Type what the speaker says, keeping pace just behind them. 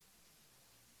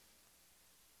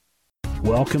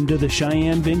Welcome to the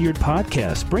Cheyenne Vineyard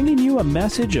Podcast, bringing you a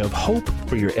message of hope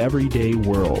for your everyday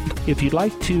world. If you'd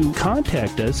like to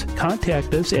contact us at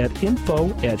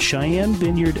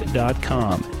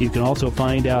info@cheyennevineyard.com. You can also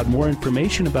find out more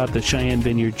information about the Cheyenne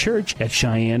Vineyard Church at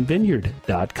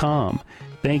cheyennevineyard.com.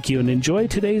 Thank you and enjoy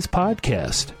today's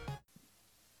podcast.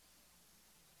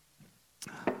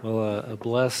 Well, a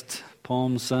blessed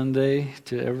Palm Sunday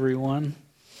to everyone.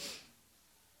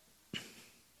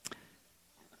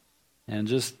 And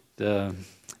just the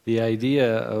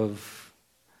idea of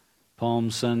Palm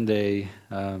Sunday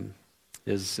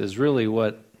is really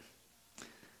what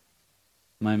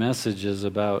my message is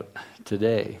about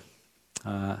today.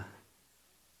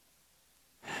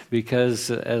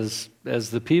 Because as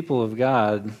the people of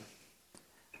God,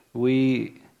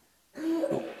 we're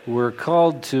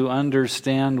called to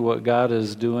understand what God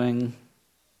is doing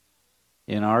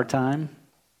in our time,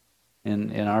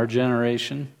 in our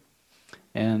generation,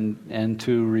 and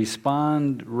to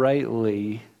respond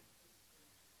rightly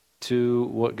to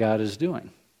what God is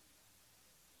doing.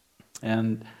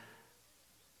 And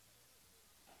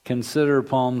consider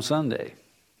Palm Sunday.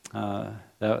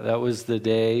 That was the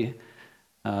day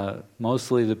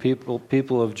mostly the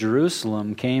people of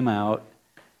Jerusalem came out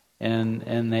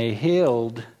and they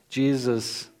hailed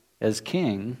Jesus as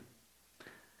king.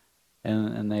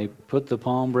 And they put the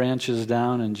palm branches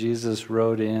down, and Jesus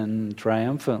rode in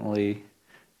triumphantly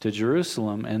to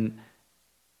Jerusalem, and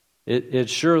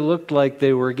it sure looked like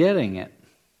they were getting it,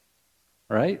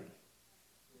 right?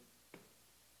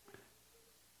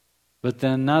 But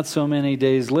then not so many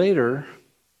days later,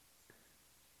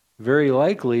 very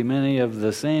likely many of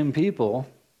the same people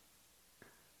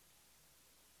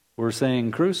were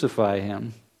saying, "Crucify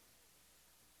him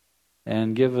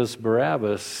and give us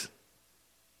Barabbas."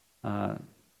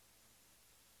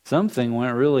 Something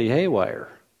went really haywire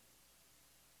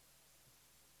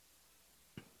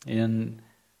in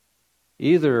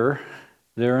either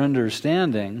their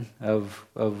understanding of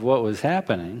what was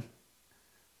happening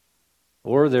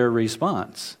or their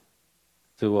response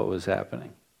to what was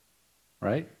happening,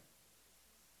 right?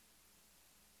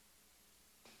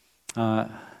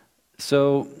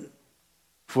 So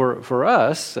for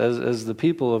us, as the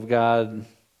people of God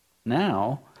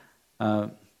now,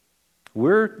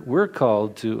 we're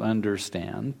called to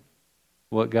understand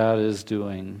what God is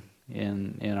doing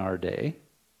in our day,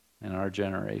 in our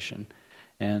generation,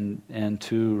 and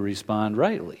to respond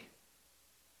rightly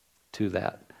to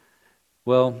that.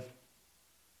 Well,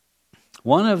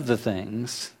 one of the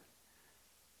things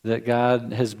that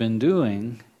God has been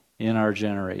doing in our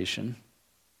generation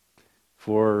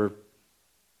for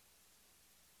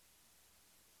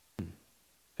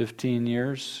 15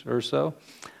 years or so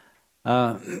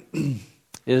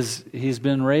is he's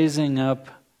been raising up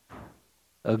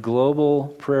a global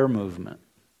prayer movement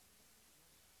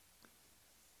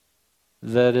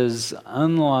that is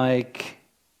unlike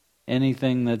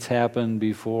anything that's happened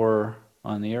before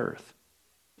on the earth.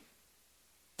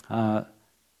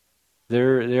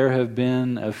 There have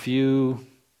been a few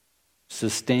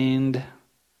sustained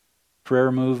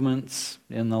prayer movements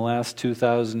in the last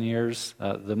 2,000 years.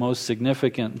 The most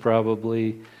significant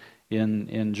probably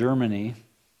in Germany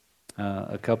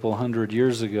a couple hundred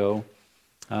years ago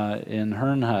in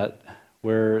Herrnhut,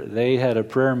 where they had a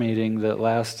prayer meeting that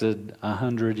lasted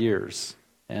 100 years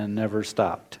and never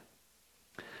stopped.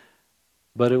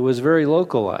 But it was very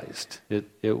localized.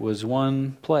 It was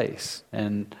one place,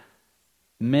 and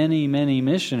many, many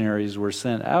missionaries were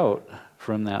sent out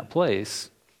from that place,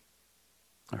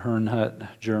 Herrnhut,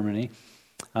 Germany.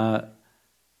 But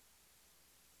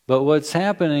what's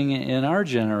happening in our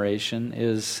generation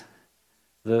is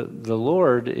the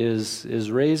Lord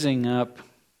is raising up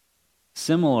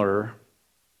similar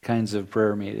kinds of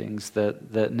prayer meetings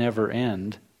that never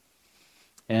end,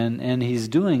 and He's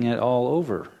doing it all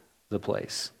over the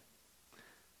place.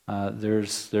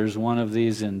 There's one of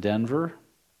these in Denver.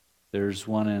 There's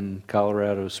one in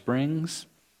Colorado Springs.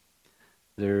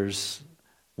 There's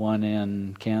one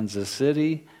in Kansas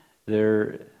City.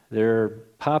 They're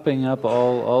popping up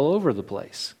all over the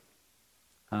place.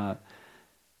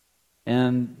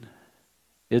 And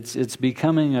it's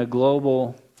becoming a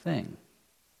global thing.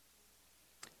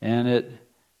 And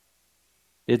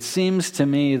it seems to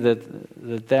me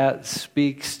that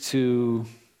speaks to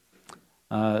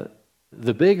the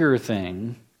bigger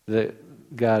thing that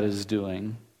God is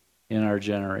doing in our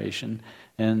generation,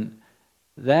 and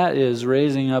that is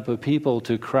raising up a people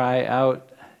to cry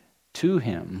out to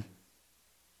Him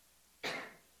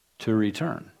to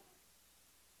return.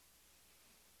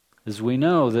 As we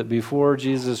know that before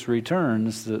Jesus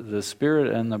returns, the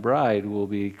Spirit and the bride will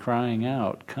be crying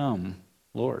out, "Come,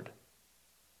 Lord."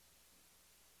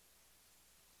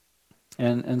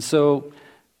 And so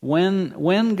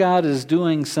when God is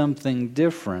doing something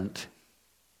different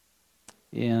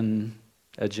in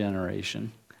a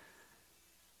generation,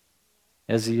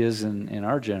 as he is in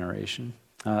our generation,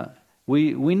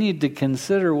 we need to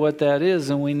consider what that is,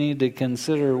 and we need to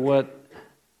consider what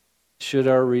should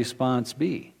our response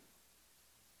be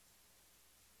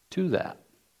to that.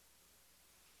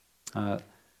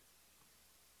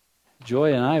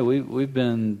 Joy and I, we've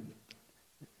been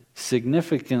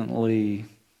significantly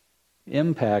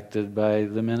impacted by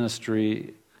the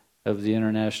ministry of the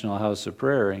International House of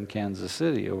Prayer in Kansas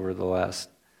City over the last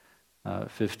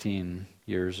 15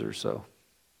 years or so.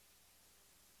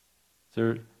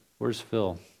 Where's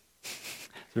Phil? Is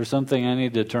there something I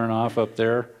need to turn off up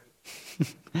there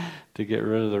to get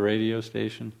rid of the radio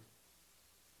station?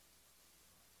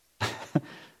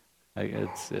 I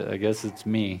guess it's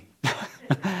me.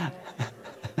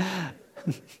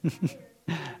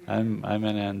 I'm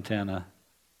an antenna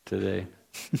today.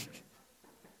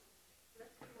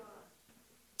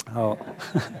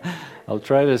 I'll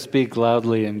try to speak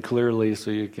loudly and clearly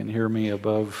so you can hear me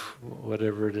above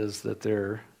whatever it is that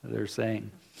they're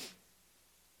saying.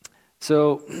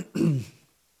 So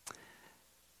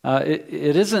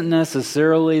it isn't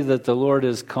necessarily that the Lord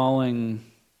is calling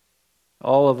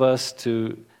all of us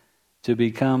to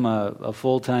become a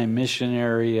full-time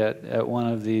missionary at one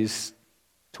of these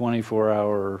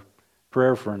 24-hour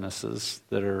prayer furnaces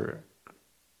that are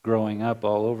growing up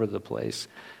all over the place.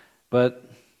 But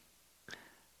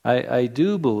I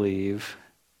do believe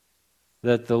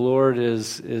that the Lord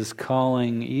is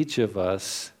calling each of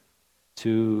us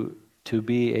to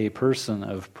be a person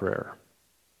of prayer.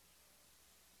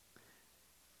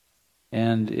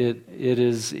 And it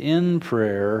is in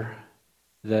prayer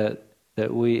that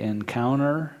we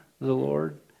encounter the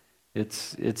Lord.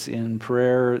 It's in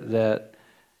prayer that,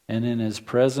 and in His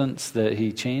presence, that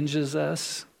He changes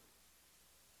us.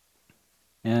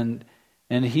 And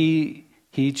He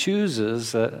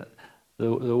chooses. The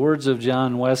words of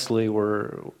John Wesley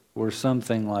were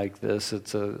something like this.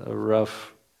 It's a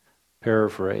rough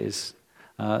paraphrase.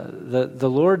 That the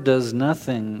Lord does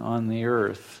nothing on the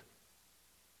earth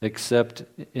except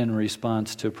in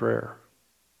response to prayer.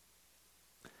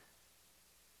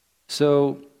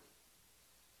 So,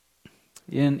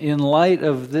 in light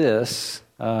of this,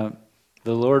 the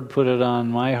Lord put it on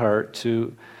my heart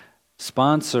to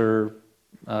sponsor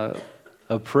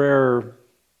a prayer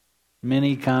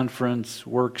mini conference,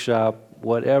 workshop,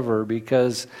 whatever,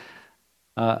 because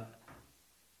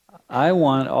I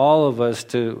want all of us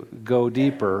to go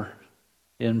deeper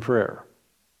in prayer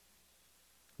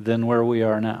than where we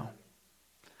are now.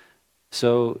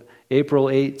 So April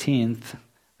 18th,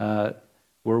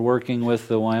 we're working with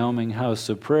the Wyoming House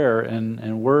of Prayer,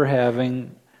 and we're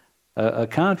having a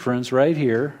conference right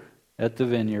here at the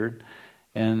Vineyard,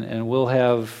 and we'll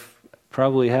have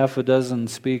probably half a dozen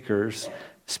speakers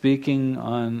speaking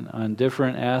on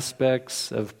different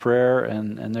aspects of prayer,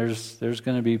 and there's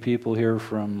going to be people here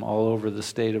from all over the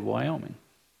state of Wyoming.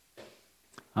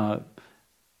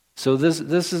 So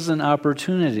this is an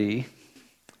opportunity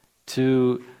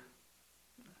to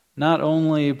not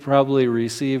only probably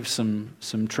receive some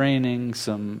training,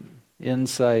 some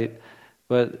insight,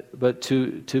 but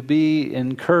to be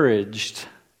encouraged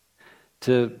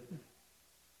to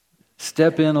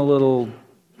step in a little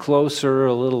closer,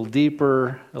 a little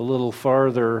deeper, a little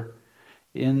farther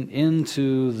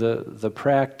into the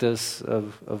practice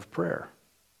of prayer.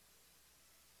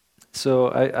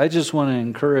 So I just want to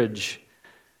encourage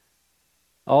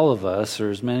all of us, or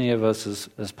as many of us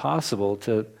as possible,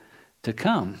 to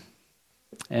come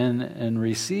and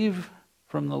receive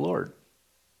from the Lord.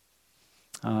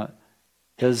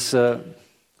 Because,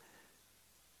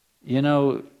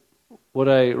 what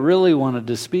I really wanted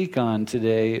to speak on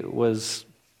today was,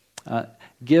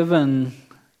 given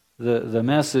the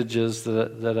messages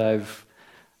that I've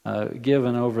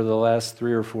given over the last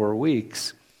 3 or 4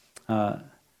 weeks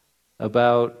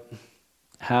about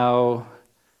how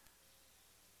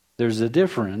there's a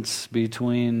difference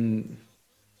between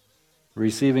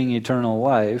receiving eternal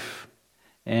life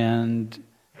and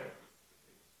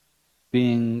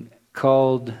being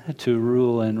called to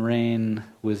rule and reign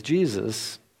with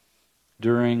Jesus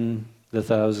during the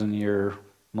 1,000-year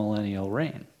millennial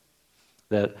reign.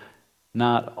 That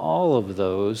not all of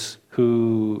those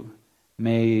who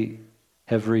may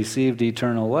have received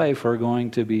eternal life are going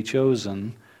to be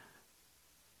chosen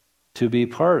to be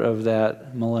part of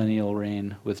that millennial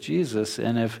reign with Jesus.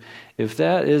 And if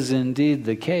that is indeed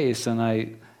the case, and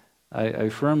I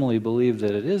firmly believe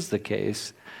that it is the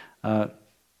case,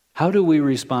 how do we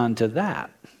respond to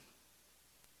that?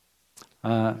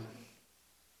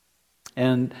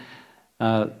 And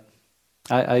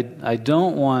I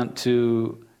don't want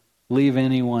to leave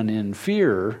anyone in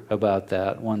fear about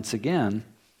that once again,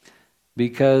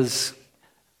 because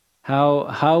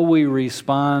how we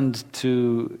respond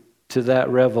to that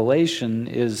revelation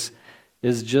is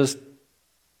just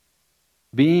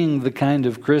being the kind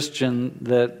of Christian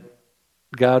that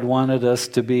God wanted us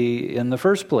to be in the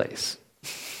first place.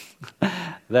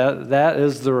 That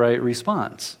is the right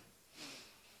response.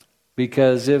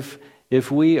 Because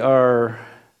if we are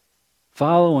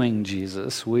following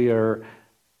Jesus, we are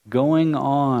going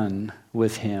on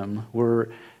with Him, we're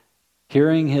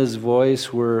hearing His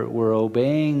voice, we're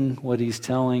obeying what He's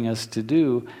telling us to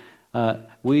do,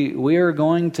 we are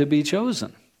going to be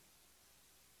chosen.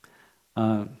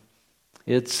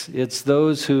 It's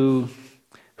those who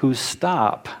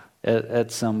stop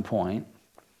at some point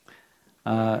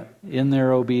in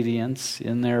their obedience,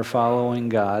 in their following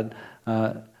God,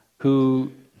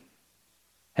 who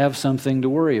have something to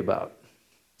worry about.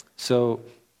 So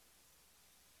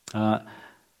I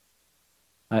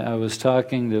was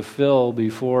talking to Phil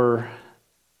before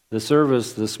the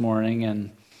service this morning,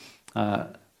 and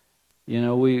he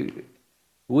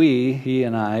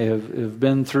and I have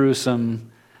been through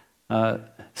some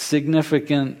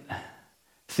significant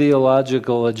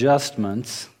theological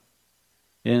adjustments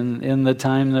in the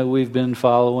time that we've been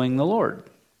following the Lord.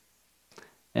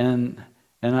 And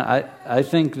I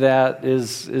think that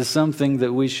is something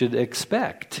that we should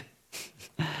expect.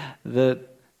 That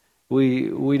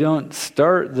we don't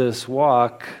start this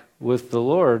walk with the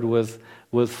Lord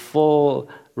with full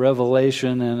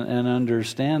revelation and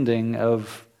understanding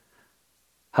of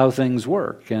how things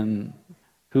work and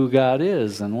who God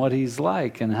is and what He's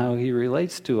like and how He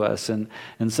relates to us. And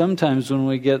sometimes when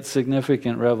we get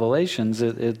significant revelations,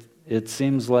 it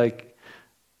seems like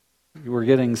we're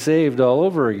getting saved all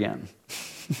over again.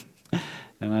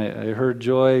 And I heard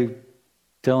Joy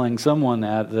telling someone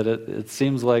that it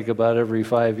seems like about every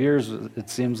 5 years, it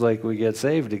seems like we get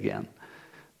saved again.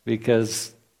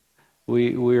 Because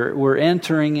we're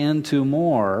entering into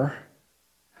more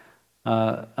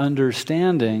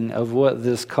understanding of what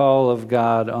this call of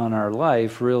God on our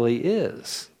life really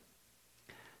is.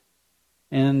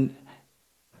 And,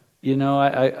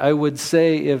 I would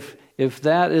say if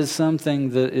that is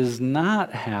something that is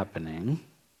not happening,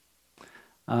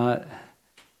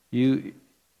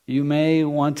 you may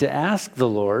want to ask the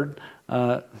Lord,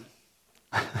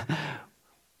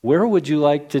 where would you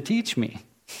like to teach me?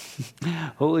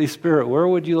 Holy Spirit, where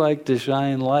would you like to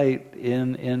shine light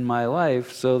in my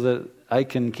life so that I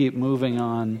can keep moving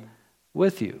on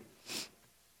with you?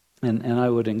 And I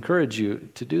would encourage you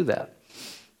to do that.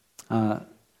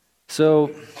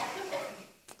 So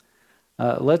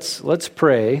let's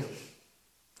pray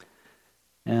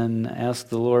and ask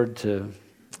the Lord to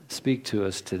speak to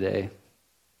us today.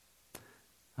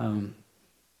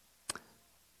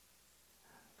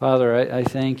 Father, I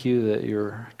thank you that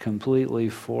you're completely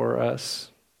for us,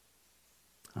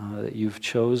 that you've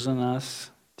chosen us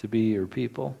to be your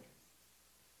people.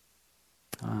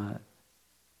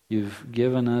 You've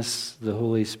given us the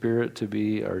Holy Spirit to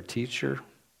be our teacher,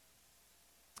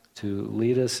 to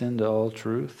lead us into all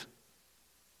truth.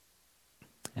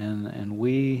 And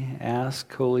we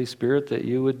ask, Holy Spirit, that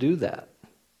you would do that.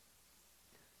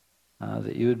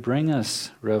 That you would bring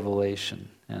us revelation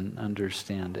and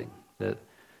understanding, that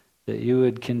you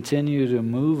would continue to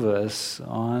move us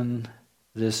on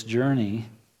this journey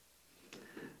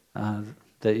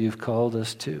that you've called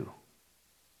us to,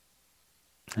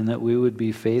 and that we would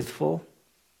be faithful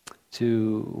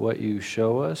to what you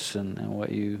show us and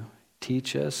what you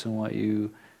teach us and what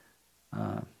you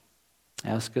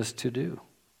ask us to do.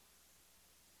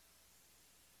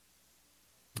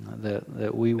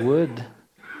 That we would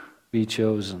be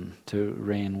chosen to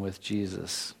reign with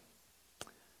Jesus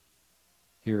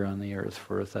here on the earth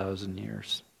for 1,000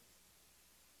 years.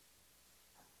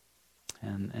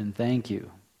 And thank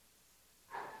you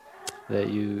that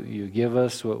you give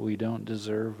us what we don't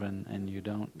deserve and you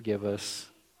don't give us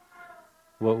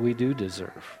what we do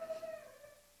deserve.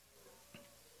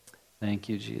 Thank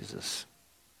you, Jesus.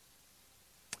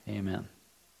 Amen.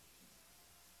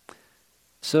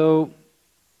 So,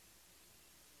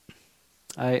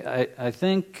 I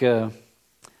think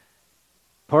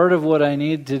part of what I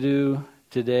need to do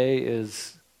today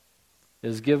is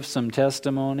give some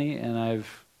testimony, and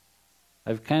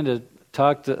I've kind of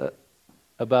talked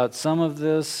about some of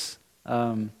this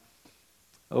over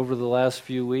the last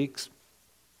few weeks.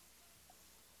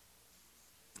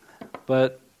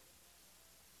 But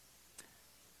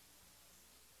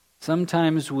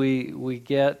sometimes we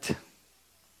get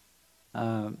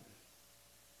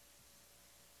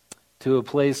to a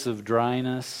place of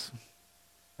dryness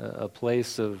a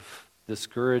place of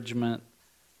discouragement,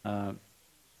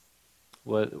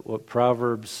 what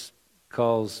Proverbs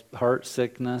calls heart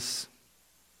sickness,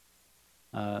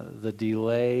 the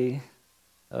delay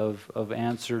of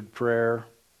answered prayer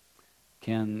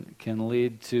can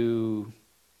lead to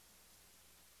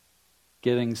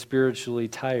getting spiritually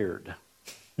tired,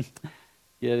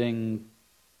 getting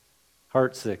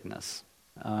heart sickness.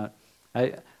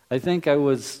 I think I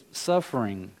was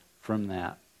suffering from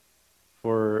that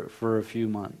for a few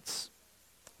months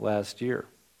last year,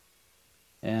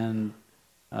 and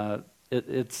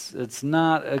it's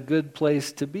not a good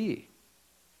place to be.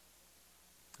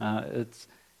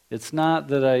 It's not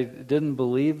that I didn't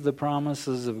believe the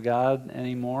promises of God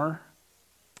anymore,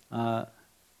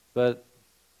 but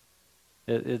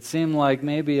it seemed like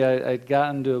maybe I'd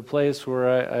gotten to a place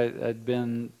where I'd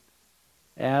been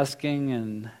asking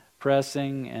and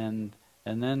pressing and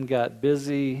then got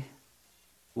busy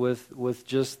with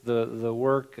just the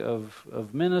work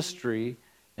of ministry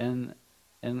and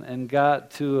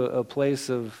got to a place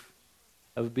of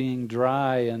being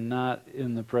dry and not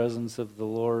in the presence of the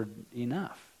Lord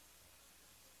enough.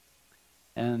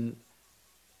 And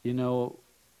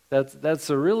that's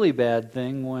a really bad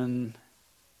thing when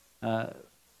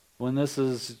this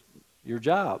is your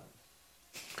job.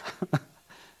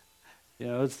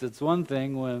 It's one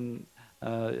thing when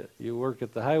you work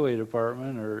at the highway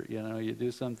department or you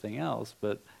do something else,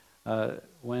 but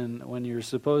when you're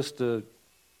supposed to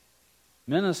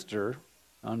minister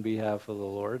on behalf of the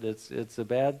Lord, it's a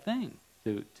bad thing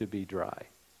to be dry.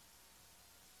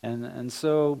 And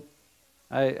so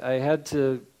I had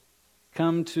to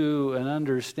come to an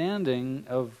understanding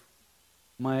of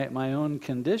my own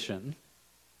condition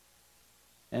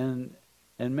and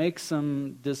make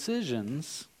some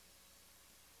decisions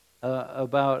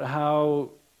about how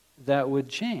that would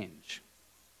change.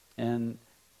 And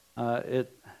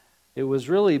it was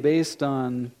really based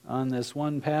on this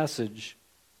one passage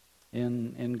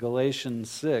in Galatians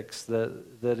 6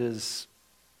 that is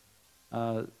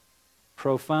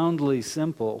profoundly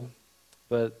simple,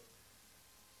 but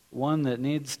one that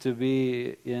needs to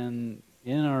be in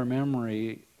our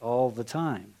memory all the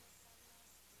time.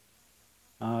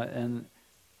 And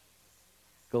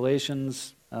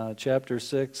Galatians chapter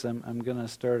 6, I'm going to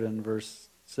start in verse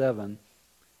 7.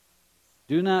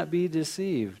 Do not be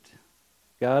deceived.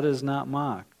 God is not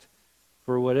mocked.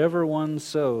 For whatever one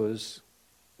sows,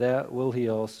 that will he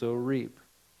also reap.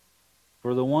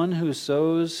 For the one who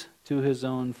sows to his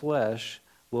own flesh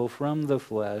will from the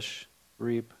flesh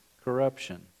reap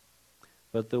corruption.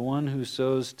 But the one who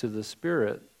sows to the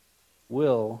Spirit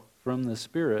will from the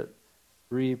Spirit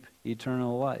reap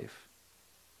eternal life.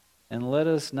 And let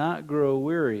us not grow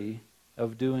weary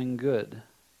of doing good,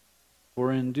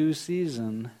 for in due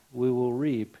season we will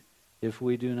reap if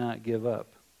we do not give up.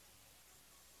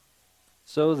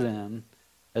 So then,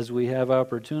 as we have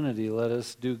opportunity, let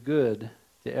us do good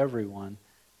to everyone,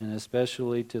 and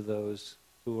especially to those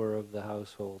who are of the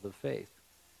household of faith.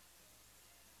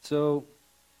 So,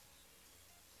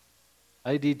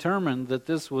 I determined that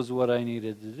this was what I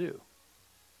needed to do.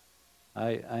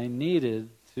 I needed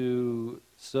to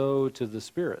sow to the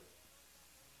Spirit.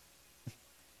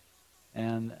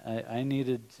 And I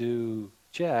needed to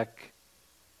check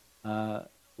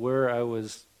where I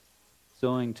was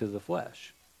sowing to the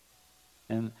flesh.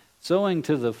 And sowing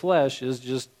to the flesh is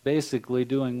just basically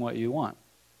doing what you want.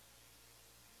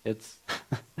 It's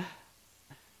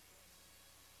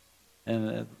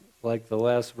and like the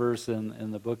last verse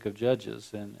in the book of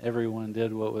Judges, and everyone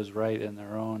did what was right in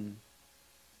their own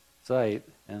sight,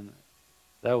 and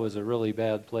that was a really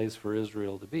bad place for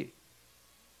Israel to be.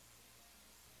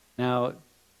 Now,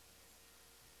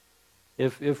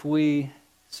 if we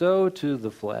sow to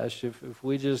the flesh, if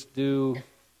we just do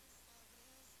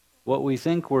what we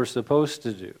think we're supposed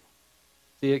to do,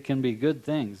 see, it can be good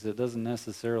things. It doesn't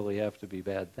necessarily have to be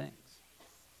bad things.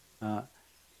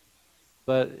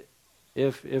 But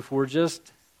if we're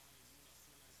just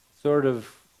sort of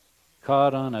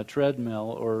caught on a treadmill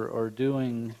or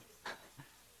doing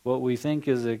what we think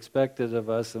is expected of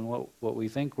us and what we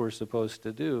think we're supposed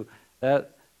to do,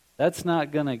 that's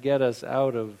not going to get us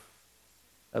out of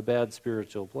a bad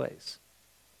spiritual place.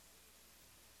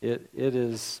 It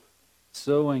is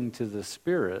sowing to the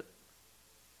Spirit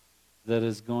that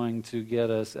is going to get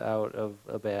us out of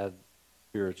a bad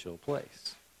spiritual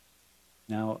place.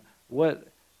 Now,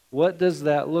 what does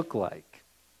that look like?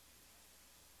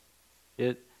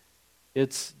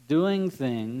 It's doing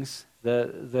things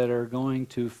that are going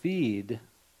to feed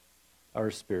our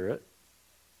spirit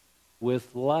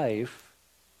with life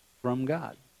from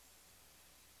God.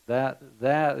 That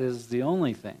is the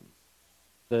only thing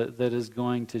that is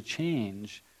going to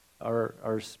change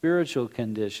our spiritual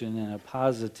condition in a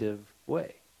positive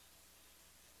way.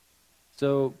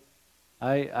 So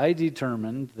I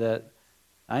determined that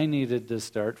I needed to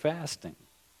start fasting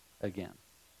again.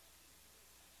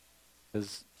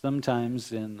 Because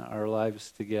sometimes in our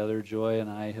lives together, Joy and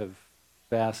I have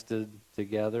fasted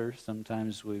together.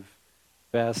 Sometimes we've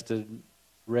fasted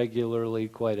regularly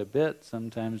quite a bit.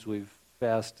 Sometimes we've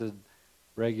fasted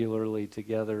regularly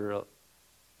together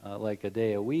like a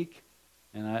day a week.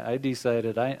 And I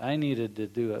decided I needed to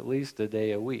do at least a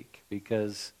day a week,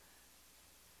 because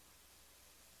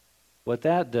what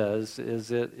that does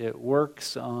is it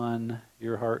works on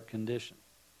your heart condition.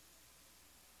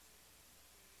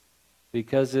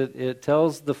 Because it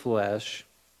tells the flesh,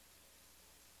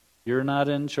 you're not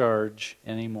in charge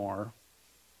anymore.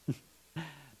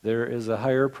 There is a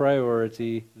higher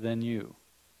priority than you.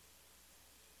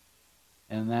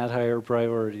 And that higher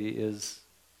priority is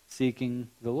seeking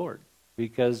the Lord.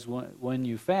 Because when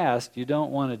you fast, you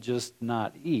don't want to just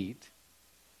not eat.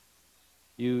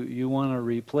 You want to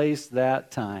replace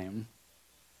that time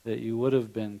that you would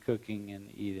have been cooking and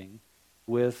eating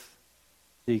with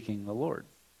seeking the Lord.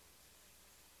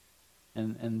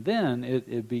 And then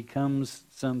it becomes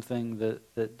something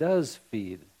that does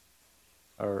feed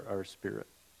our spirit.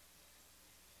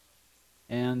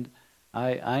 And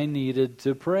I needed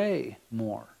to pray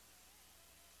more.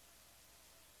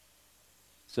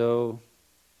 So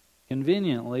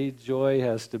conveniently, Joy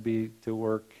has to be to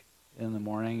work in the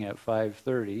morning at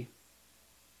 5:30.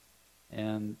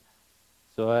 And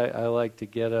so I like to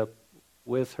get up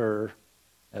with her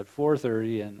at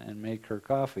 4:30 and make her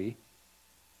coffee.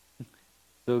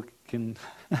 So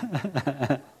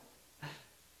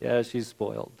yeah, she's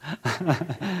spoiled.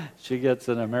 She gets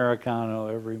an Americano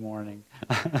every morning,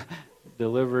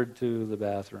 delivered to the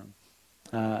bathroom.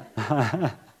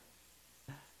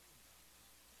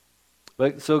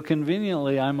 But so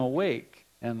conveniently, I'm awake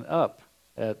and up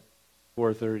at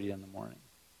 4:30 in the morning.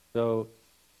 So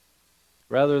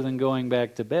rather than going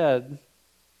back to bed,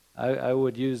 I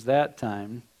would use that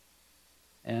time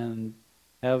and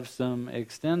have some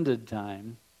extended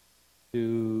time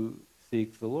to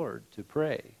seek the Lord, to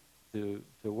pray, to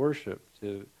worship,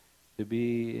 to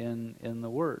be in the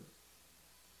Word.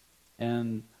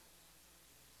 And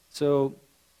so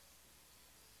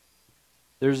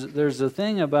there's a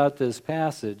thing about this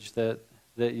passage that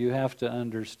you have to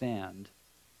understand,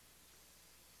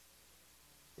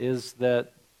 is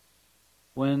that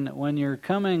when you're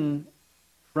coming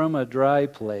from a dry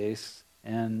place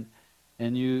and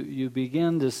you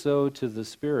begin to sow to the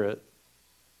Spirit,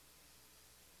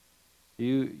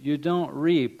 you don't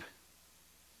reap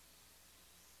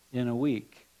in a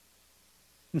week.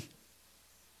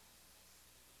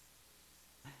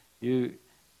 You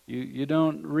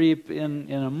don't reap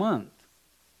in a month.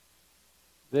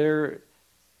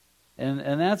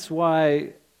 And that's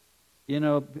why,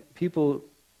 people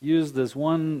use this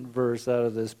one verse out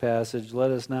of this passage,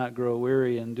 let us not grow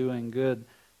weary in doing good,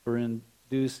 for in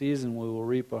due season we will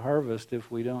reap a harvest if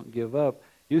we don't give up.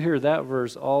 You hear that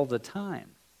verse all the time.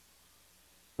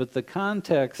 But the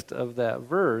context of that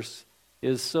verse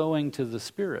is sowing to the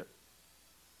Spirit.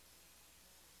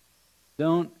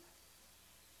 Don't,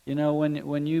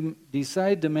 when you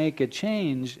decide to make a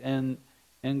change and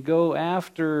go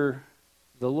after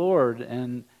the Lord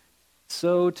and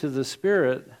sow to the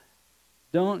Spirit,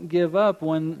 don't give up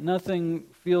when nothing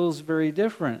feels very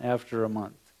different after a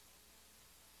month.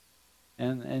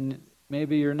 And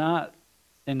maybe you're not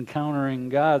encountering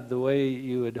God the way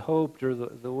you had hoped or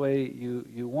the way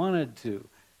you wanted to.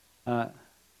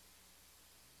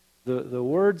 The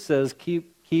Word says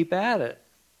keep at it.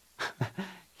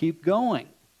 Keep going.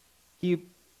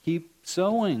 Keep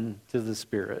sowing to the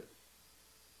Spirit.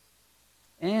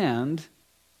 And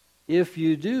if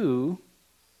you do,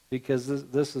 because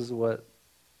this is what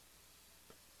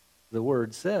the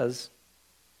Word says,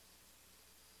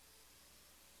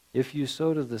 if you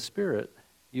sow to the Spirit,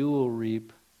 you will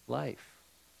reap life.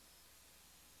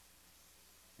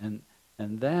 And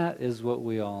that is what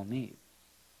we all need.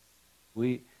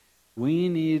 We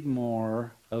need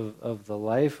more of the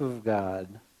life of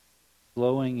God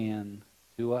flowing in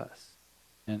to us.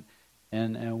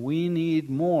 And we need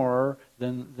more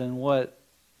than what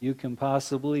you can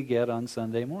possibly get on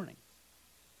Sunday morning.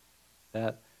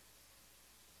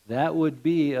 That would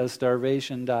be a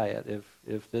starvation diet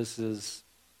if this is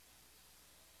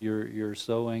your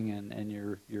sowing and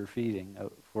your feeding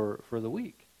for the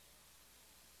week.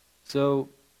 So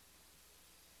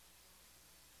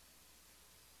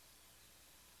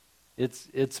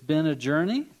it's been a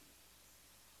journey.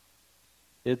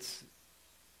 It's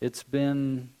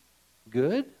been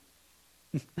good.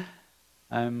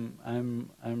 I'm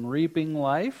reaping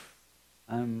life.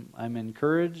 I'm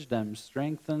encouraged. I'm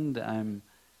strengthened. I'm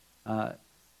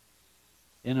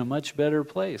in a much better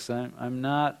place. I'm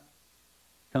not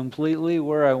completely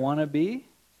where I want to be,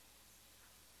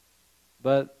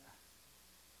 but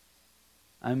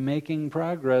I'm making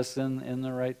progress in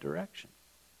the right direction.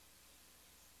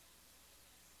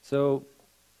 So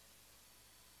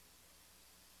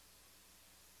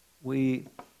we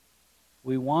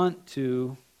want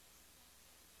to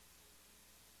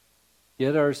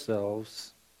get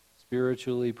ourselves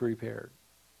spiritually prepared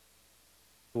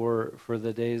for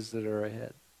the days that are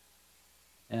ahead.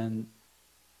 And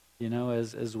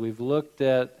as we've looked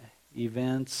at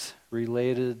events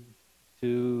related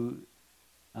to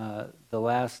the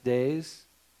last days,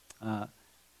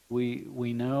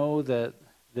 we know that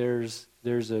there's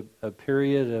a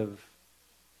period of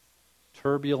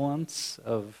turbulence,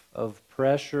 of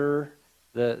pressure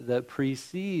that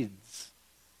precedes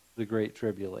the Great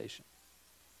Tribulation.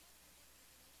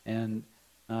 And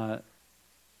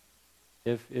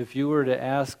if you were to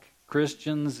ask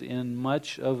Christians in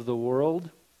much of the world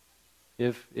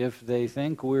if they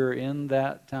think we're in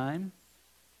that time,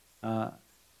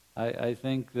 I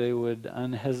think they would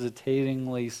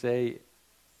unhesitatingly say,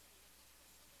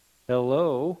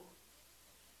 hello.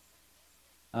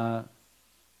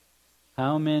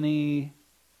 How many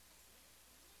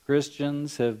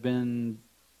Christians have been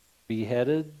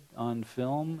beheaded on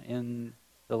film in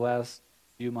the last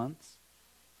few months?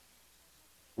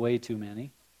 Way too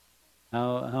many.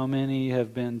 How many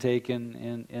have been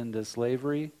taken into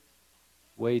slavery?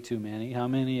 Way too many. How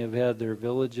many have had their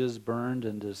villages burned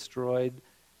and destroyed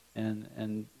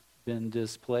and been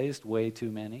displaced? Way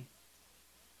too many.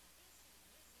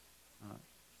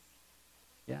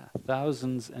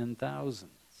 Thousands and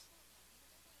thousands.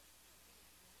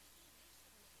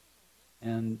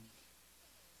 And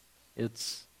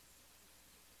it's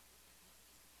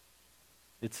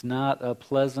not a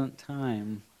pleasant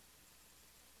time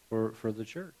for the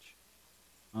church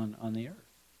on the earth.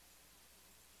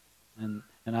 And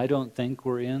I don't think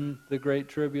we're in the Great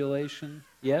Tribulation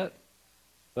yet,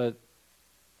 but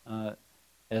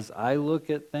as I look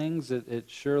at things, it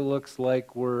sure looks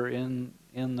like we're in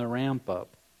the ramp up.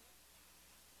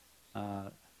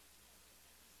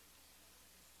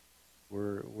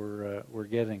 We're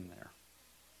getting there.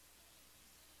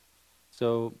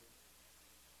 So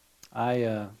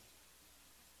I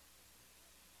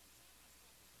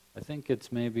think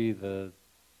it's maybe the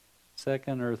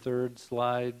second or third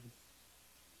slide.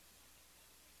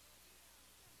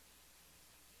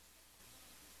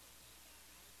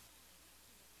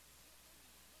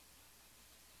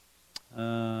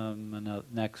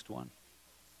 Next one.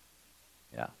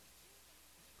 Yeah.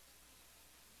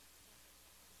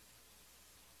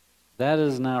 That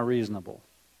is not reasonable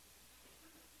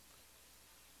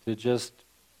to just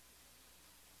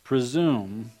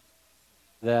presume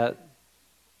that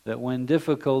when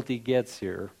difficulty gets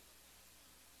here,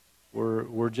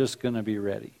 we're just going to be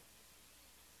ready.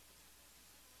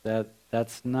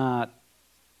 That's not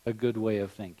a good way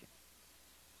of thinking.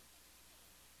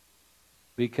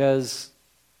 Because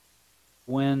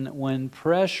when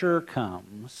pressure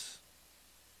comes,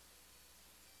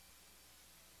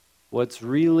 what's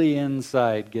really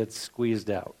inside gets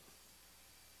squeezed out.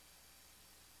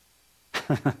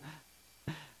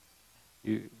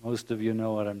 Most of you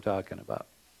know what I'm talking about.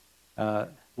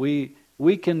 We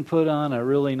can put on a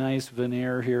really nice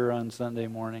veneer here on Sunday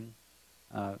morning.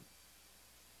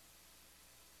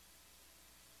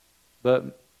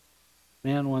 But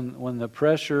man, when the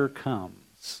pressure comes,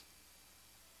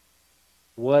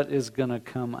 what is going to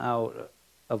come out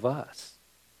of us?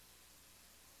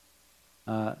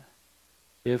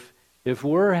 If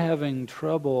we're having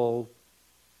trouble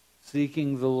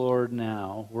seeking the Lord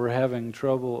now, we're having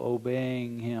trouble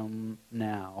obeying Him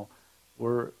now,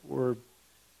 we're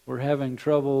having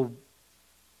trouble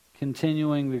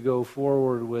continuing to go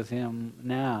forward with Him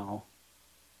now,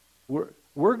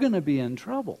 we're going to be in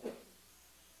trouble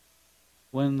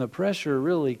when the pressure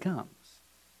really comes.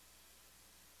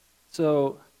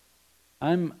 So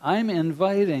I'm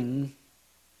inviting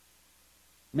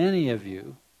many of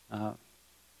you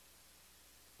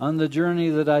on the journey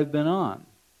that I've been on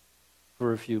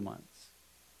for a few months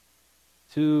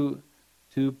to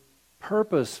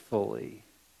purposefully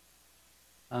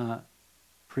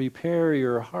prepare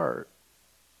your heart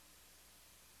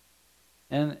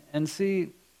and see.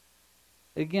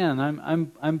 Again,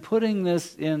 I'm putting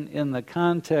this in the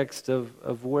context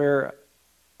of where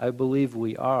I believe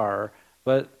we are,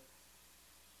 but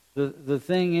the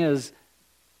thing is,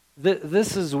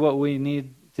 this is what we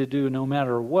need to do no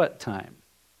matter what time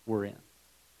we're in.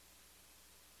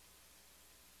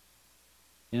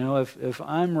 You know, if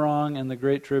I'm wrong and the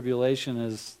Great Tribulation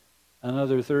is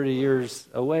another 30 years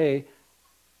away,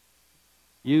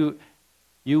 you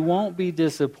won't be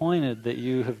disappointed that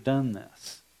you have done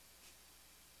this.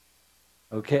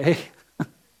 Okay?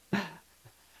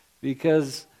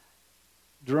 Because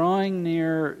drawing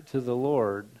near to the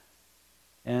Lord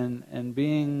and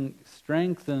being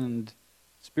strengthened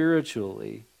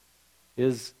spiritually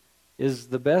is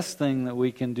the best thing that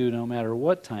we can do no matter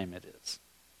what time it is.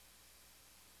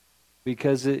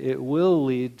 Because it will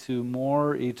lead to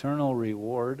more eternal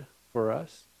reward for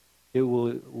us. It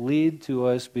will lead to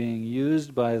us being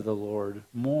used by the Lord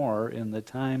more in the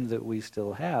time that we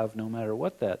still have, no matter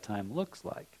what that time looks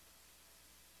like.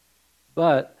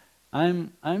 But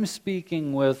I'm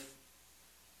speaking with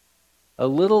a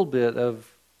little bit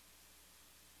of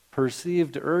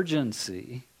perceived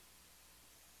urgency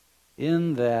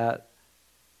in that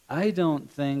I don't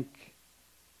think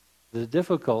the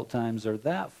difficult times are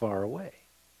that far away.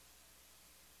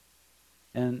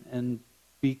 And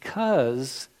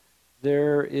because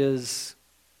there is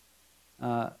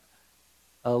a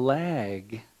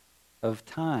lag of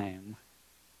time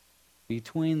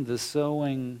between the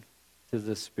sowing to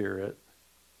the Spirit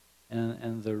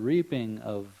and the reaping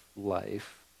of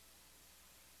life,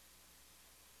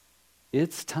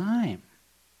 it's time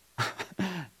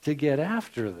to get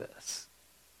after this.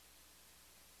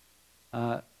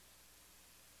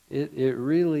 It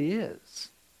really is.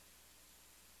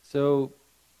 So,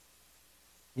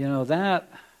 you know, that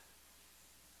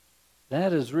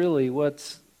is really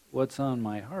what's on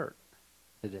my heart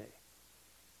today.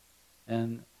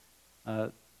 And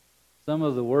some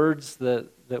of the words that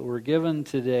were given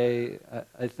today,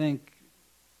 I think,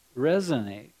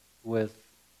 resonate with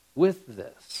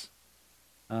this.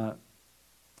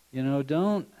 You know,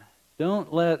 don't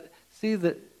let, see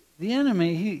that the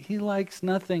enemy, he likes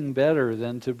nothing better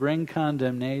than to bring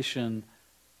condemnation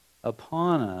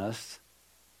upon us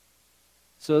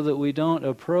so that we don't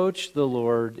approach the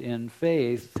Lord in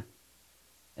faith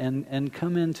and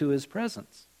come into His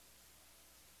presence.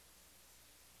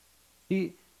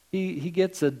 He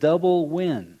gets a double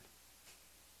win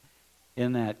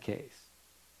in that case.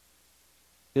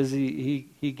 Because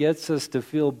he gets us to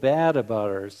feel bad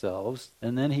about ourselves,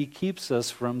 and then he keeps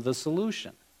us from the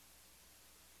solution.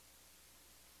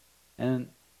 And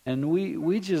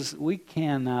we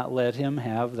cannot let him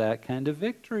have that kind of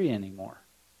victory anymore.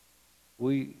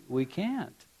 We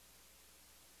can't.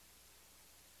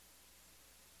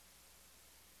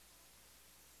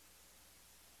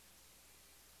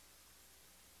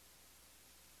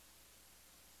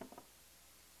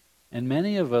 And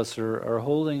many of us are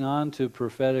holding on to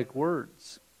prophetic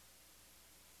words.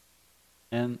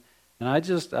 And I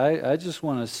just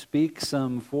want to speak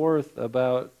some forth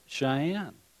about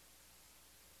Cheyenne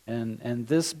and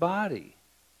this body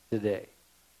today.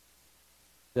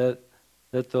 That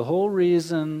the whole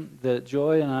reason that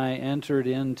Joy and I entered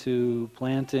into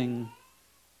planting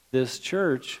this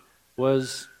church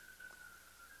was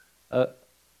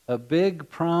a big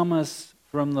promise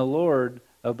from the Lord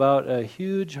about a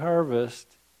huge harvest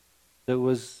that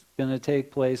was going to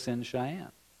take place in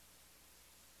Cheyenne.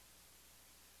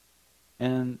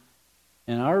 And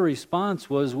our response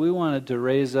was we wanted to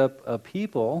raise up a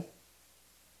people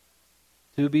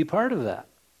to be part of that.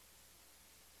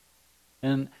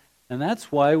 And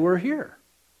that's why we're here.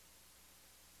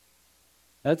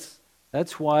 That's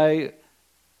why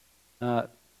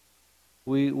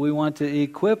we want to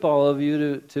equip all of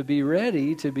you to be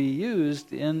ready to be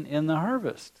used in the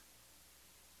harvest.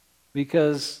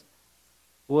 Because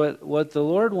what the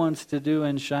Lord wants to do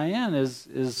in Cheyenne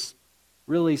is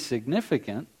really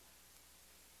significant.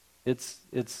 It's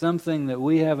something that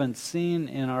we haven't seen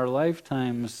in our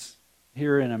lifetimes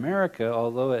here in America,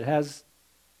 although it has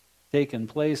taken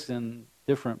place in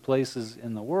different places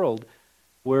in the world,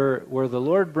 where the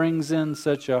Lord brings in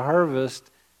such a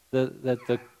harvest that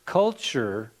the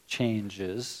culture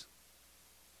changes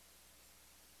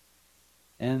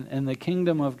and the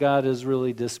kingdom of God is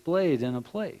really displayed in a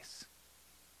place.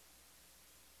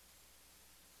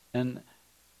 And,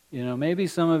 you know, maybe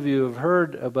some of you have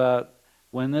heard about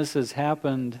when this has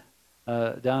happened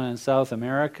down in South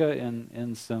America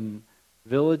in some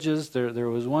villages. There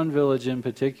was one village in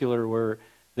particular where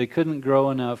they couldn't grow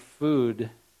enough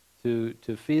food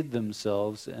to feed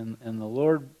themselves, and the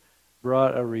Lord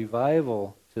brought a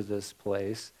revival to this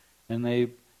place, and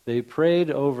they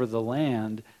prayed over the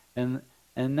land, and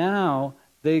now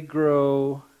they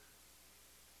grow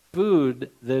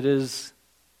food that is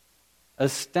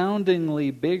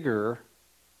astoundingly bigger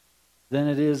than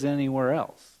it is anywhere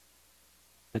else.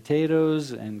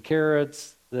 Potatoes and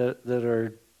carrots that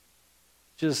are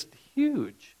just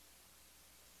huge.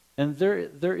 And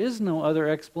there is no other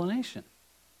explanation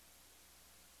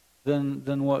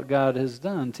than what God has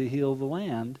done to heal the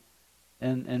land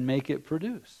and make it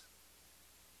produce.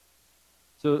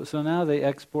 So now they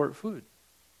export food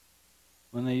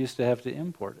when they used to have to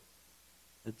import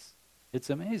it. It's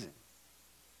amazing.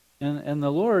 And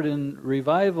the Lord, in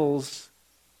revivals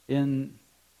in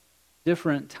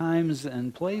different times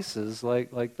and places,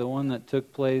 like the one that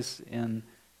took place in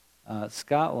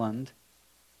Scotland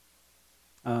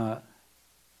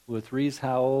with Rees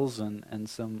Howells and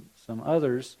some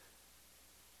others,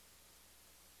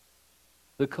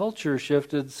 the culture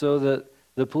shifted so that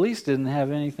the police didn't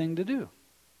have anything to do.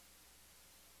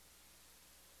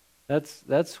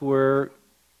 That's where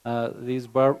these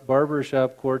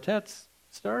barbershop quartets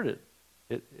started.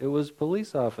 It was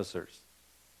police officers.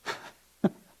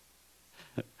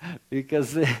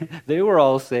 Because they were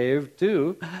all saved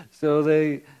too, so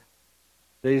they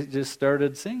just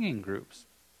started singing groups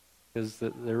because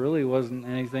there really wasn't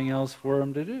anything else for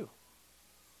them to do.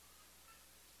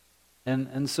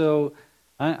 And so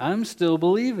I'm still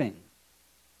believing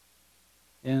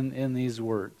in these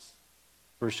words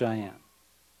for Cheyenne.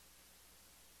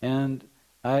 And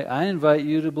I invite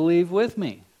you to believe with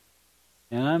me.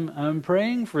 And I'm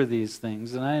praying for these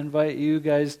things, and I invite you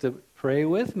guys to pray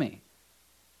with me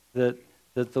that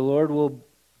the Lord will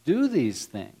do these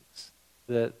things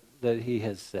that He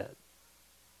has said.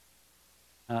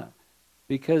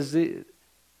 Because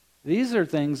these are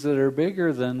things that are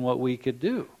bigger than what we could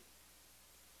do.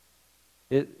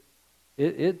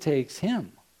 It takes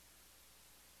Him.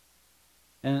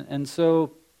 And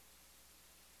so,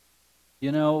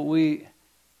 we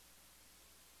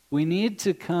need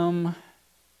to come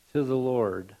to the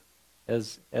Lord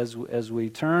as we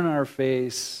turn our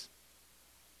face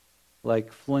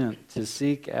like flint to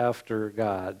seek after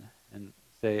God and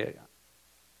say,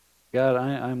 God,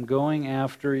 I'm going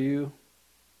after you.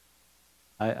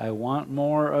 I want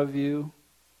more of you.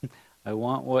 I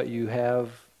want what you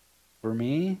have for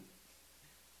me,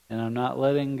 and I'm not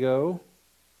letting go,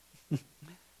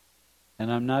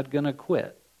 and I'm not going to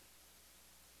quit.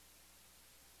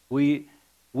 We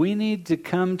need to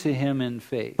come to Him in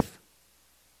faith,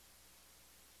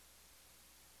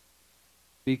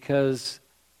 because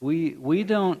we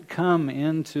don't come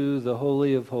into the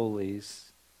Holy of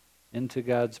Holies, into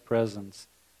God's presence,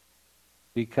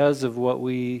 because of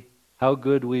how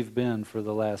good we've been for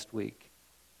the last week.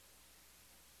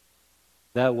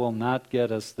 That will not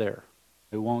get us there.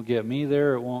 It won't get me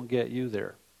there. It won't get you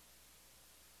there.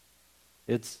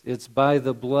 It's by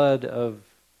the blood of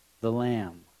the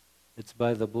Lamb. It's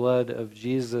by the blood of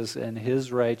Jesus and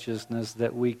His righteousness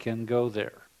that we can go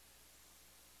there.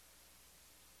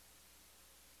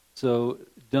 So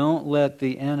don't let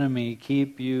the enemy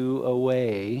keep you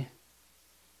away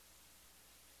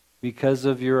because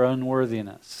of your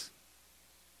unworthiness.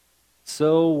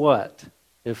 So what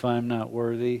if I'm not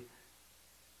worthy?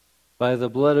 By the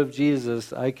blood of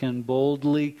Jesus, I can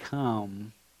boldly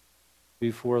come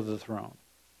before the throne.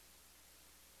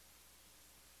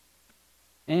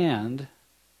 And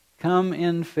come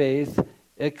in faith,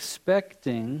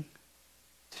 expecting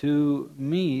to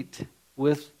meet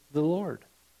with the Lord.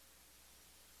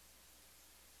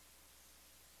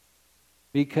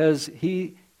 Because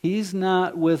He's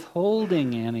not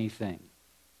withholding anything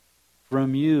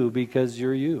from you because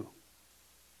you're you.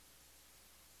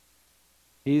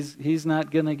 He's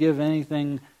not going to give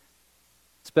anything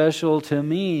special to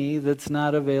me that's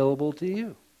not available to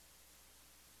you.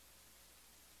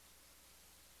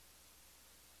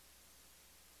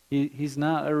 He's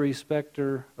not a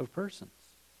respecter of persons.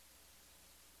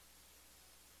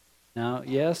 Now,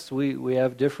 yes, we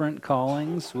have different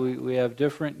callings, we have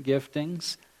different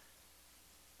giftings,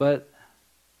 but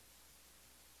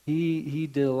He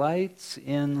delights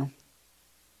in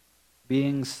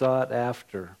being sought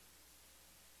after.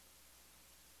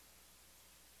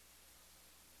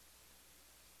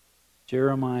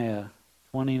 Jeremiah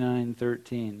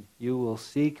 29:13, you will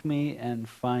seek me and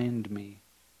find me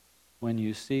when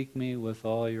you seek me with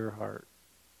all your heart.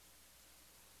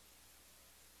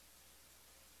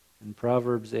 In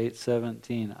Proverbs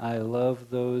 8:17, I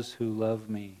love those who love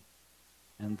me,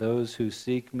 and those who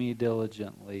seek me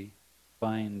diligently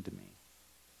find me.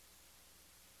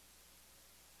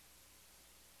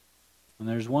 And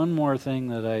there's one more thing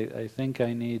that I think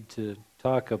I need to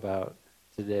talk about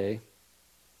today.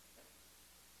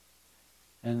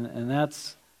 And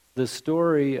that's the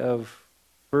story of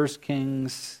 1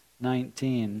 Kings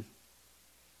 19.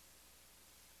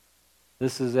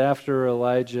 This is after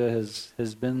Elijah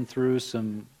has been through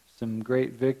some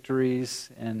great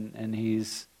victories, and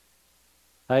he's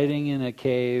hiding in a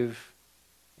cave,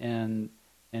 and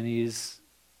he's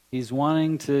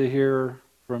wanting to hear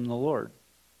from the Lord.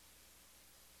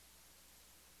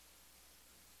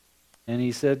 And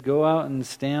he said, "Go out and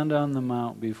stand on the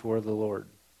mount before the Lord."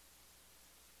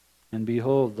 And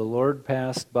behold, the Lord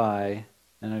passed by,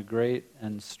 and a great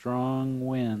and strong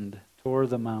wind tore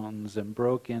the mountains and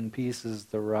broke in pieces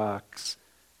the rocks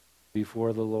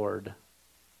before the Lord.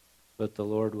 But the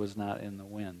Lord was not in the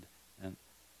wind. And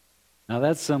now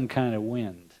that's some kind of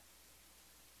wind.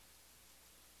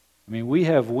 I mean, we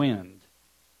have wind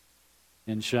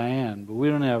in Cheyenne, but we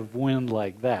don't have wind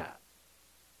like that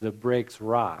breaks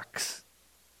rocks.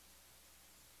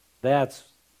 That's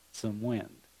some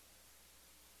wind.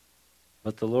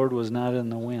 But the Lord was not in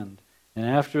the wind. And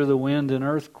after the wind, an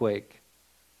earthquake.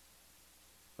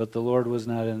 But the Lord was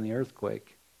not in the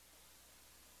earthquake.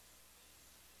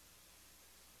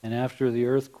 And after the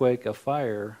earthquake, a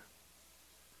fire.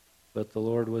 But the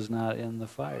Lord was not in the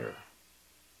fire.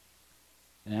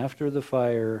 And after the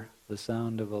fire, the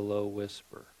sound of a low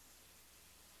whisper.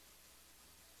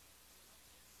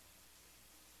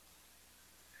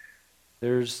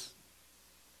 There's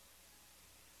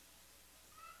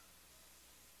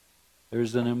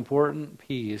an important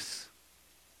piece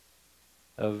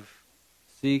of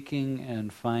seeking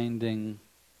and finding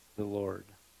the Lord.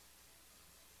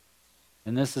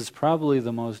 And this is probably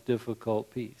the most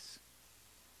difficult piece.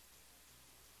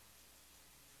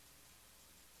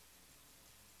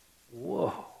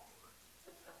 Whoa.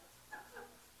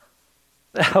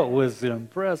 That was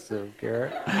impressive,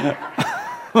 Garrett. He's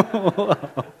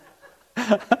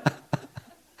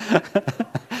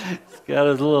got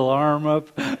his little arm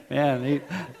up. Man,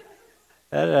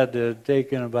 that had to have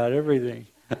taken about everything.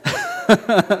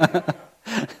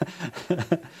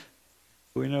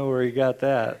 We know where he got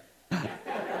that.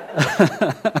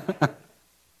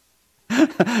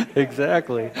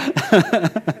 Exactly.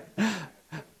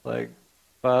 Like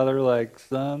father, like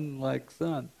son, like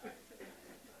son.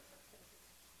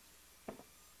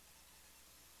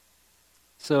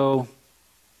 So,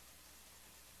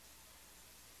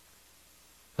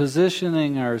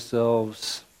 positioning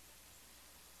ourselves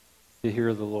to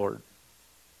hear the Lord.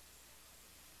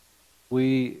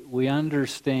 We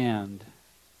understand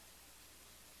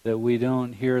that we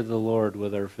don't hear the Lord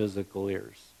with our physical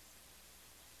ears.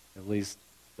 At least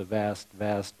the vast,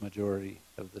 vast majority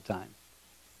of the time.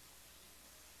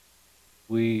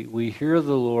 We hear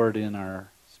the Lord in our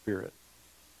spirit.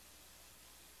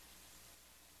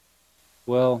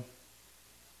 Well,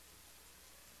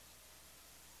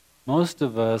 most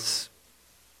of us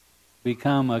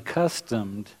become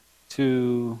accustomed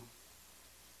to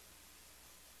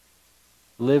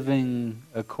living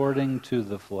according to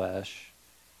the flesh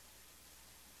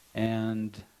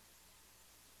and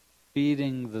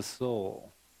feeding the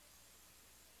soul.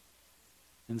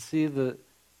 And see, the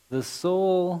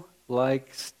soul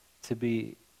likes to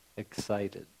be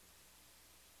excited.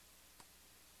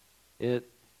 It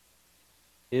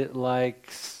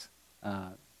likes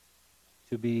to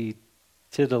be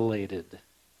titillated,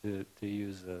 to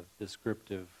use a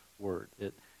descriptive word.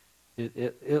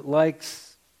 It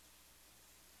likes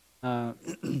to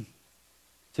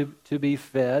be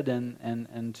fed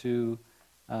and to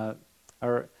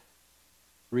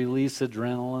release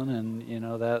adrenaline and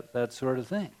that sort of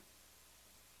thing.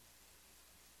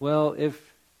 Well,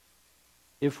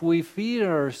 if we feed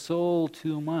our soul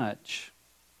too much,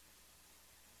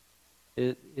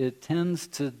 it tends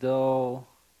to dull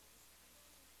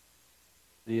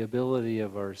the ability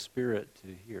of our spirit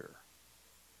to hear,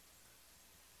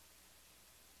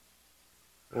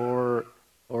 or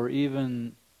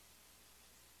even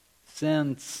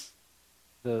sense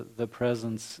the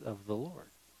presence of the Lord.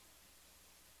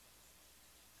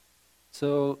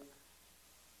 So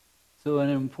an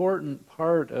important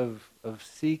part of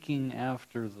seeking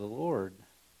after the Lord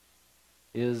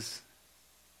is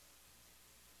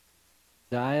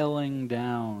dialing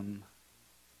down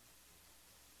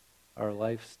our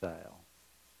lifestyle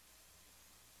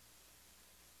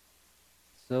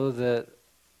so that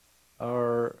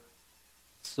our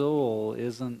soul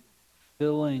isn't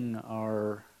filling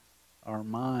our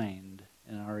mind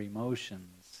and our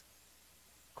emotions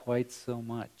quite so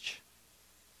much.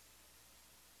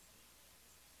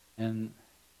 And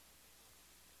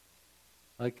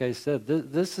like I said,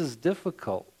 this is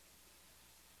difficult.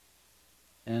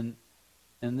 And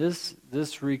this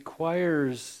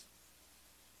requires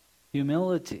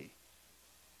humility.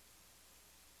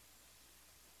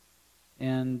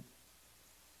 And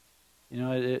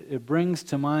it brings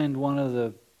to mind one of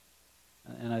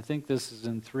and I think this is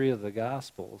in 3 of the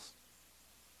Gospels,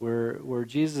 where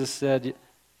Jesus said,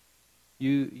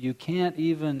 you can't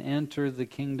even enter the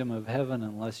kingdom of heaven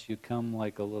unless you come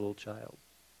like a little child.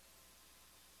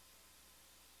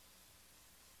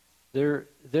 There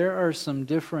are some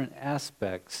different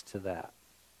aspects to that,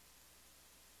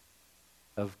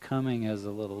 of coming as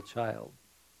a little child.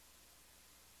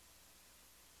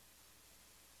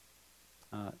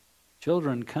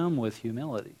 Children come with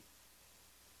humility.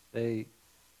 They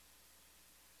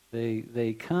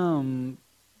come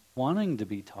wanting to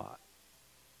be taught.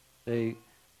 They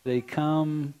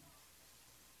come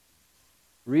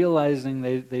realizing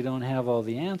they don't have all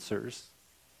the answers,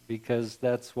 because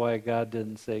that's why God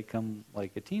didn't say come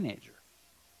like a teenager.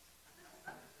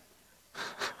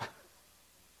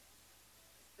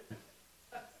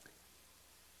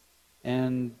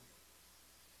 And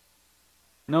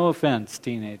no offense,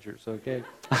 teenagers, okay?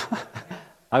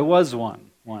 I was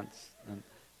one once, and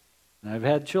I've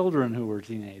had children who were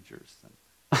teenagers.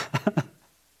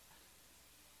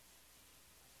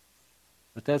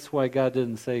 But that's why God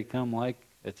didn't say come like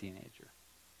a teenager.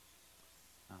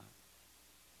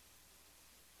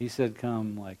 He said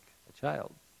come like a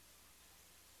child.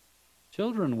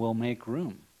 Children will make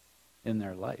room in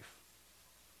their life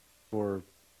for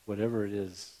whatever it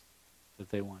is that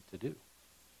they want to do.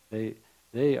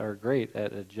 They are great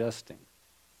at adjusting.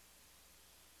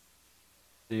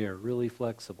 They are really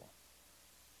flexible.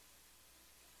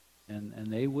 And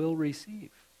they will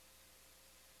receive.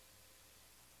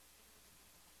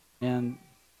 And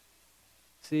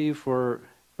see, for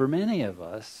many of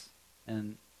us,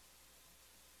 and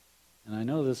I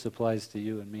know this applies to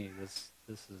you and me,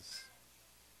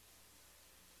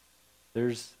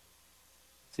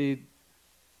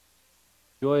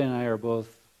 Joy and I are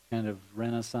both kind of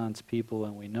Renaissance people,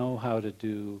 and we know how to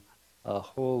do a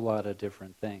whole lot of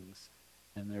different things.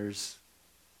 And there's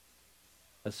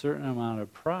a certain amount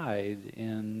of pride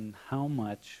in how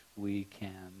much we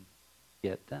can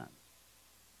get done.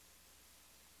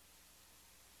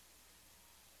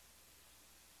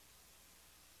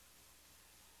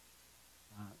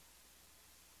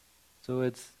 So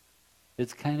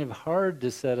it's kind of hard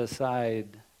to set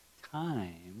aside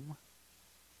time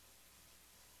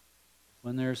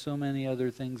when there are so many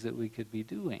other things that we could be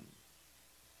doing.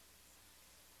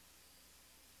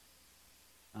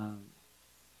 So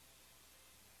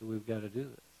we've got to do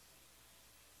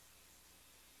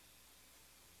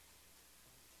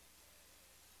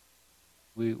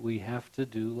this. We have to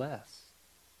do less.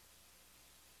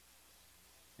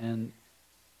 And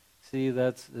see,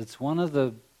 it's one of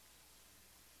the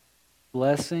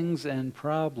blessings and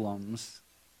problems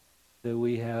that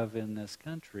we have in this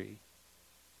country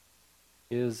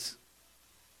is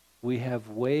we have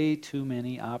way too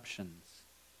many options.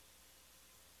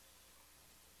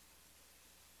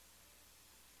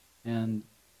 And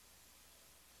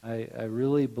I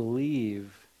really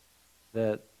believe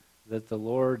that the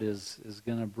Lord is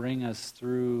going to bring us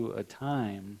through a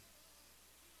time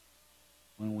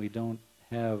when we don't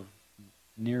have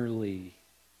nearly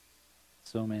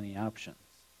so many options.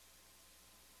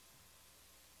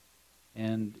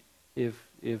 And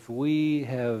if we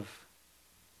have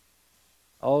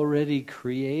already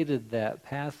created that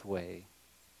pathway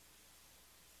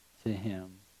to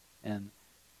Him and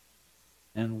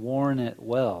worn it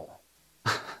well,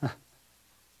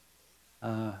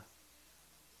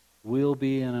 we'll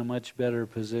be in a much better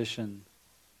position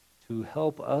to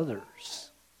help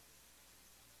others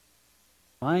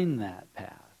find that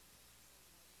path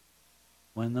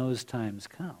when those times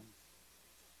come.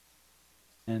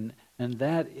 And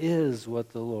that is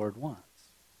what the Lord wants.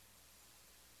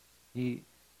 He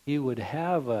would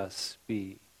have us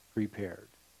be prepared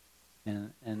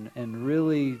and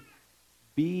really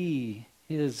be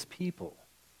His people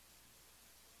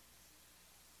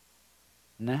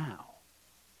now.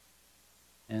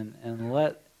 And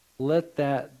let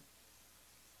that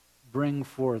bring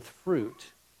forth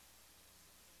fruit.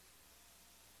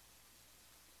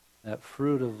 That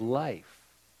fruit of life.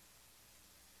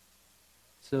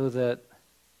 So that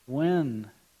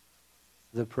when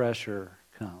the pressure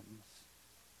comes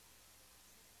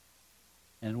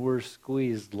and we're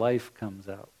squeezed, life comes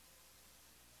out.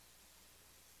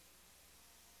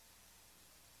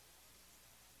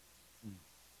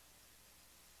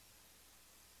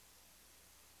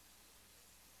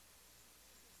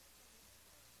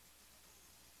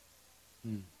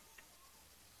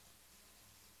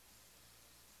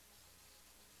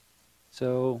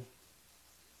 So,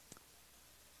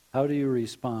 how do you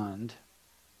respond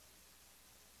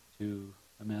to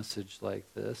a message like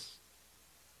this?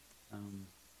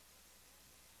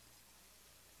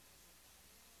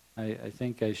 I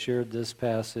think I shared this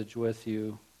passage with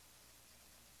you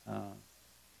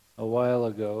a while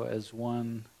ago as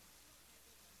one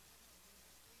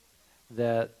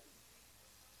that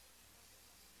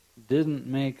didn't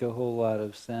make a whole lot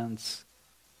of sense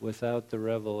without the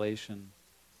revelation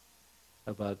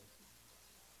about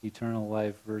eternal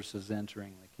life versus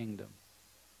entering the kingdom.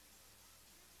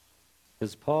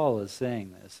 Because Paul is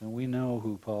saying this, and we know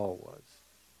who Paul was.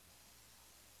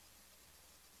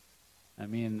 I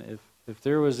mean, if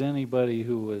there was anybody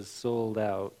who was sold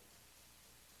out,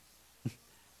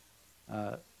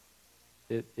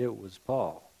 it was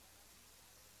Paul.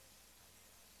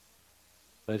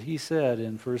 But he said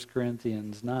in 1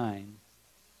 Corinthians 9,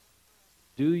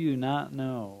 "Do you not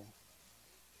know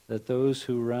that those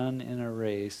who run in a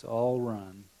race all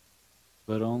run,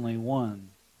 but only one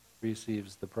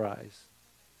receives the prize?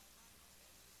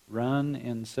 Run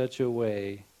in such a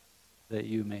way that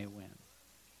you may win.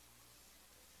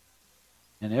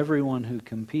 And everyone who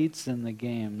competes in the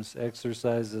games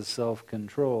exercises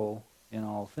self-control in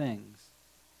all things.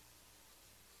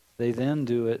 They then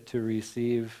do it to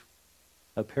receive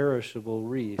a perishable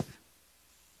wreath,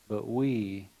 but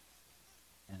we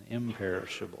an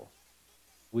imperishable."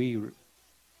 We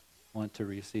want to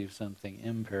receive something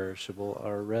imperishable,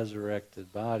 our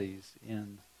resurrected bodies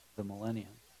in the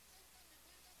millennium.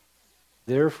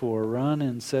 "Therefore, run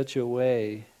in such a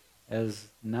way as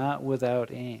not without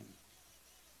aim."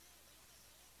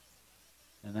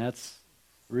 And that's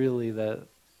really that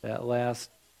last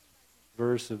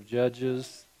verse of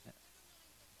Judges,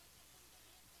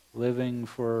 living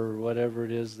for whatever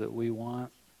it is that we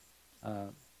want,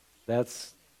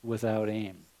 that's without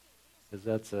aim, because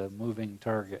that's a moving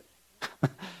target.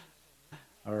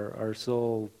 Our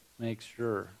soul makes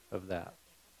sure of that.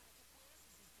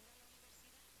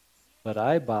 "But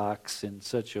I box in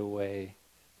such a way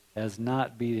as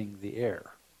not beating the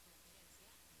air.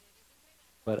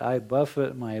 But I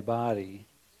buffet my body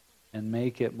and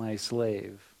make it my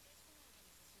slave,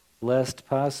 lest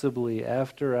possibly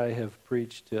after I have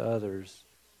preached to others,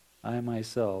 I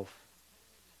myself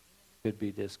could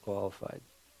be disqualified."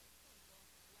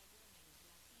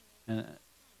 And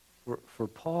for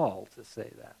Paul to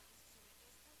say that,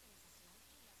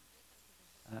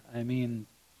 I mean,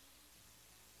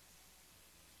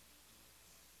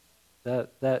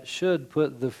 that should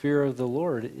put the fear of the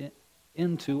Lord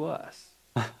into us.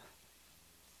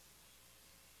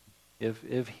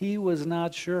 If he was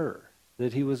not sure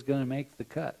that he was going to make the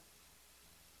cut,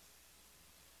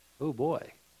 oh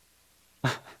boy.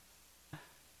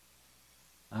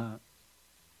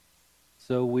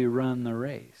 So we run the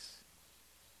race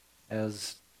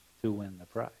as to win the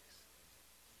prize.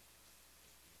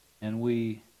 And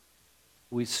we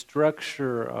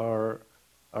structure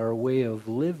our way of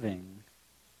living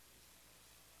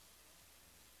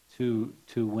to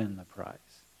win the prize.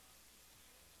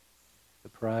 The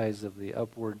prize of the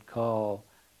upward call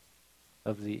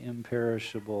of the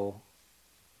imperishable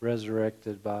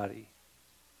resurrected body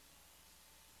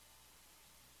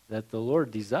that the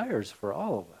Lord desires for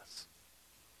all of us.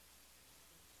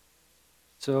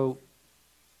 So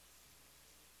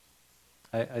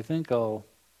I think I'll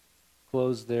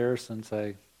close there since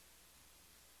I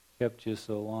kept you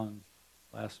so long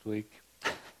last week.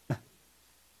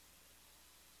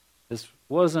 This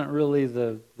wasn't really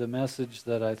the message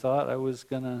that I thought I was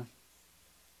going to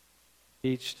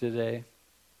teach today.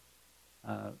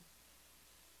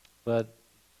 But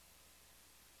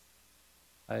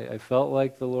I felt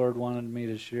like the Lord wanted me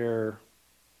to share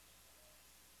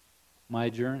my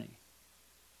journey.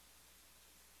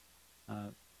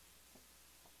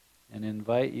 And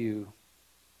invite you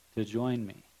to join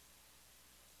me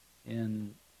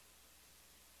in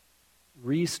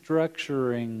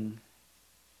restructuring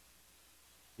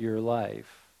your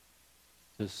life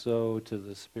to sow to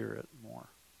the Spirit more.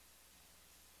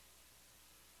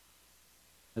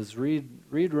 As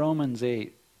read Romans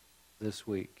 8 this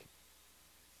week.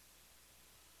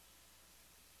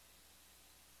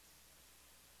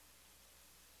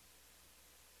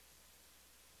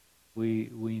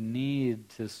 We need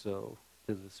to sow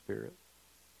to the Spirit.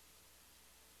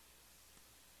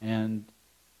 And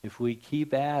if we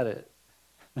keep at it,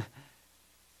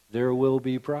 there will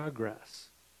be progress.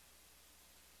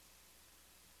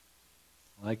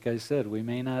 Like I said, we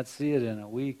may not see it in a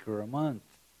week or a month.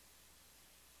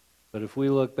 But if we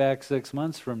look back 6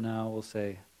 months from now, we'll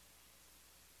say,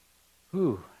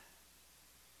 "Whew,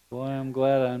 boy, I'm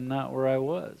glad I'm not where I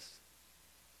was.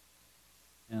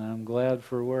 And I'm glad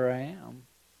for where I am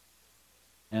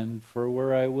and for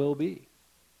where I will be."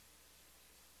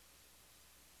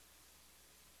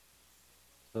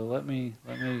 So let me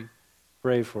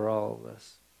pray for all of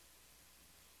us.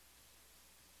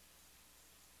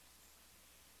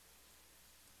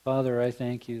 Father, I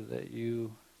thank you that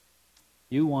you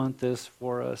want this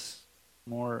for us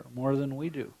more than we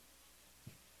do.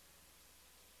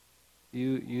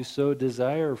 You so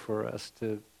desire for us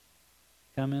to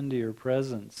come into your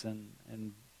presence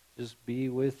and just be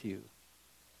with you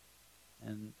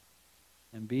and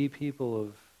be people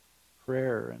of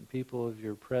prayer and people of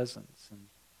your presence and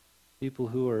people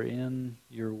who are in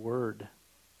your word.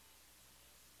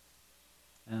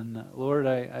 And Lord,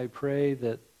 I pray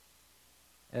that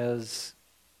as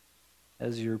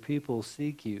your people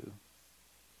seek you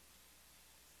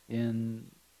in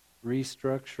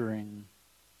restructuring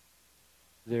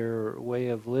their way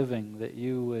of living, that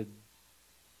you would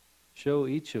show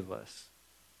each of us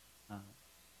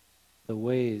the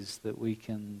ways that we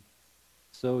can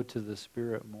sow to the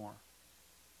Spirit more.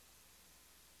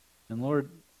 And Lord,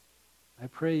 I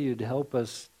pray you'd help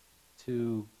us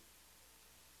to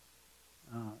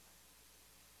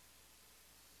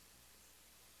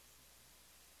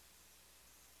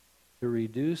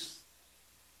reduce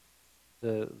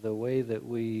the way that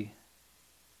we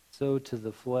sow to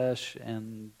the flesh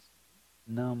and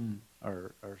numb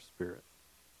our spirit.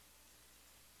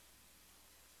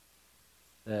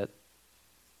 That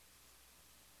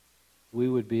we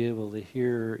would be able to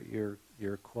hear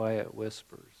your quiet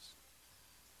whispers.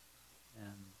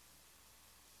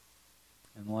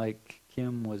 And like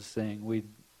Kim was saying,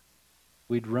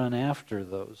 we'd run after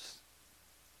those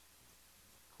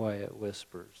quiet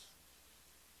whispers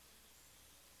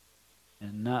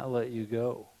and not let you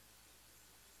go.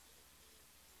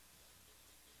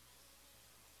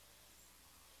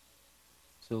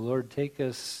 So Lord, take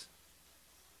us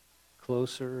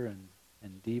closer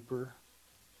and deeper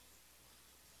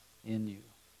in you.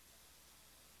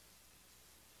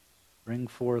 Bring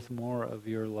forth more of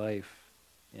your life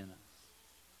in us.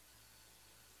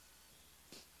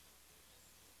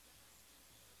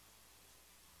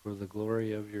 For the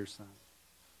glory of your Son.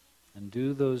 And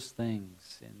do those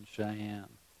things in Cheyenne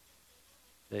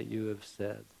that you have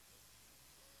said.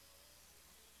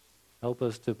 Help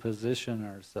us to position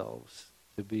ourselves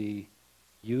to be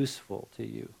useful to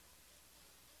you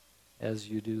as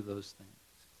you do those things.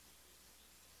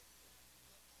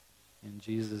 In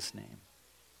Jesus' name,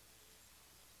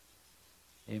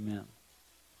 amen.